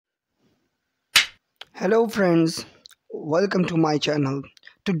Hello friends, welcome to my channel.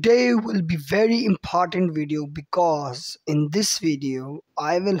 Today will be very important video because in this video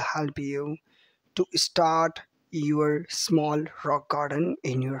I will help you to start your small rock garden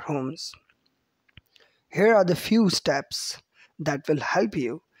in your homes. Here are the few steps that will help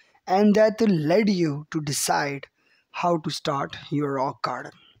you and that will lead you to decide how to start your rock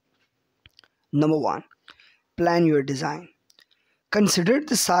garden. Number 1. Plan your design. Consider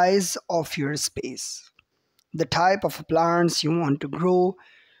the size of your space, the type of plants you want to grow,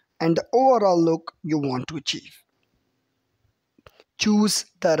 and the overall look you want to achieve. Choose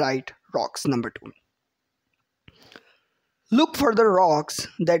the right rocks. Number 2. Look for the rocks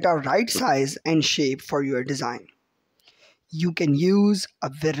that are right size and shape for your design. You can use a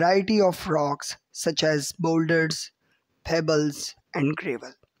variety of rocks such as boulders, pebbles, and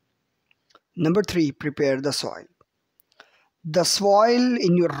gravel. Number 3. Prepare the soil. The soil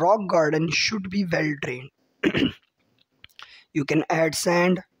in your rock garden should be well drained. You can add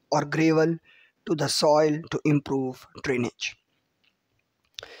sand or gravel to the soil to improve drainage.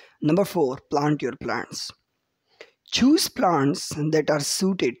 Number 4. Plant your plants. Choose plants that are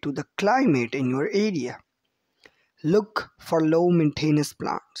suited to the climate in your area. Look for low maintenance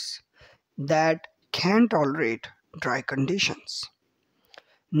plants that can tolerate dry conditions.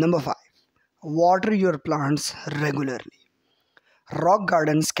 Number 5. Water your plants regularly. Rock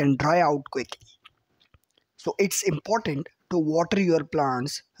gardens can dry out quickly, so it's important to water your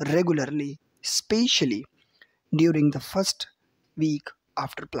plants regularly, especially during the first week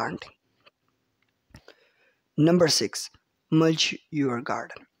after planting. Number 6. Mulch your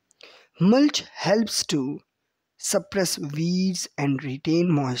garden. Mulch helps to suppress weeds and retain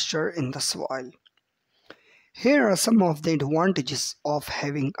moisture in the soil. Here are some of the advantages of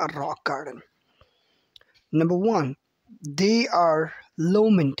having a rock garden. Number 1. They are low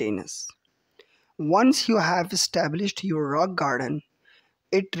maintenance. Once you have established your rock garden,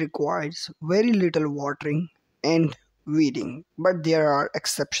 it requires very little watering and weeding, but there are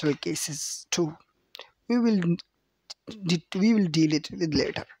exceptional cases too. We will deal it with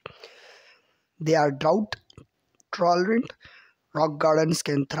later. They are drought tolerant. Rock gardens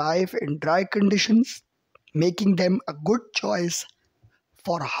can thrive in dry conditions, making them a good choice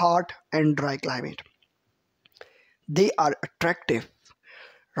for hot and dry climate. They are attractive.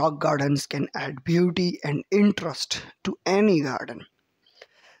 Rock gardens can add beauty and interest to any garden.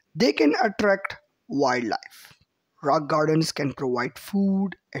 They can attract wildlife. Rock gardens can provide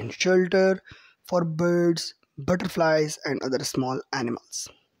food and shelter for birds, butterflies, and other small animals.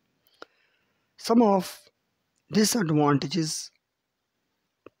 Some of disadvantages: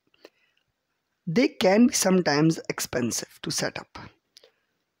 they can be sometimes expensive to set up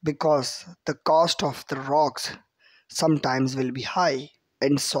because the cost of the rocks sometimes will be high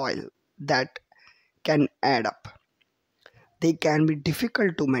and soil that can add up. They can be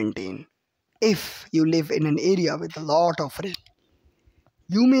difficult to maintain. If you live in an area with a lot of rain,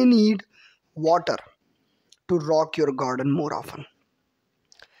 you may need water to rock your garden more often.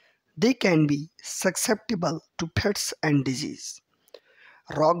 They can be susceptible to pests and disease.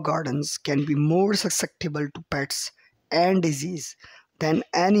 Rock gardens can be more susceptible to pests and disease than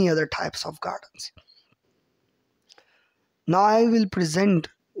any other types of gardens. Now I will present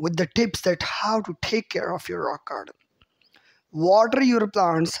with the tips that how to take care of your rock garden. Water your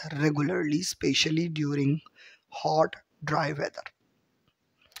plants regularly, especially during hot, dry weather.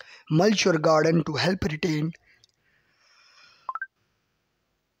 Mulch your garden to help retain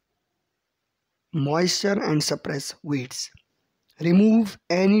moisture and suppress weeds. Remove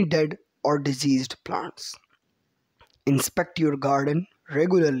any dead or diseased plants. Inspect your garden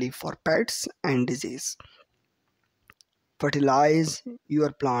regularly for pests and disease. Fertilize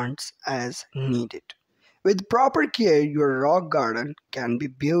your plants as needed. With proper care, your rock garden can be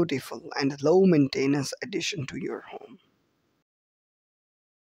beautiful and low maintenance addition to your home.